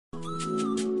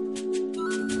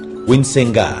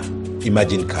Winsenga,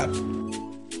 Imagine Cup.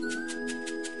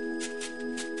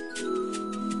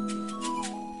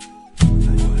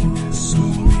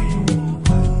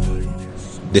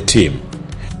 The team.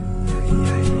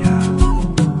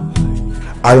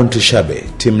 Aaron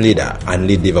Tushabe, team leader and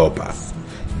lead developer.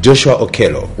 Joshua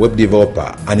Okello, web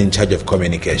developer and in charge of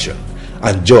communication.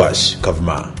 And Joseph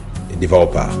Kavuma,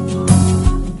 developer.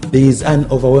 There is an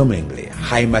overwhelmingly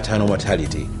high maternal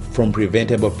mortality from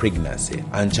preventable pregnancy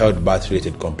and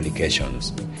childbirth-related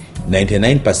complications.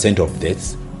 99% of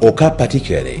deaths occur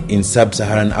particularly in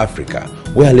sub-Saharan Africa,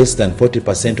 where less than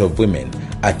 40% of women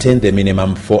attend the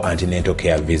minimum 4 antenatal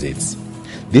care visits.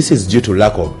 This is due to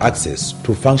lack of access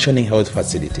to functioning health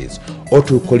facilities or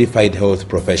to qualified health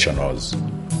professionals.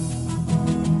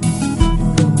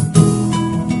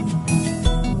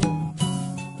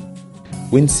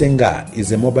 Winsenga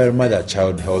is a mobile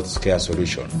mother-child health care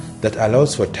solution that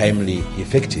allows for timely,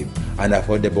 effective, and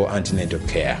affordable antenatal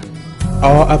care.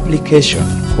 Our application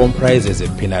comprises a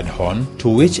pinard horn to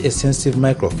which a sensitive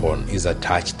microphone is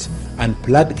attached and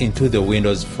plugged into the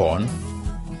Windows phone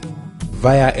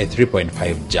via a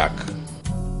 3.5 jack.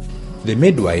 The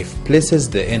midwife places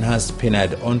the enhanced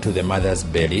pinard onto the mother's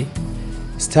belly,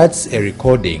 starts a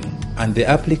recording, and the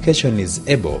application is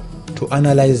able to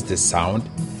analyze the sound,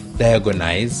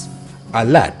 diagnose,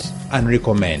 alert, and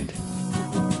recommend.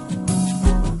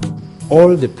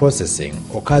 All the processing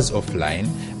occurs offline,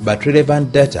 but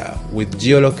relevant data with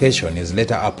geolocation is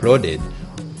later uploaded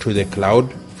to the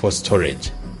cloud for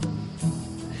storage.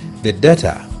 The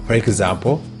data, for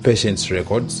example, patients'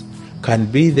 records, can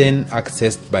be then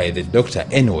accessed by the doctor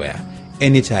anywhere,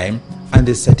 anytime, and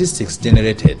the statistics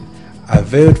generated are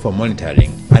valued for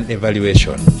monitoring and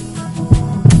evaluation.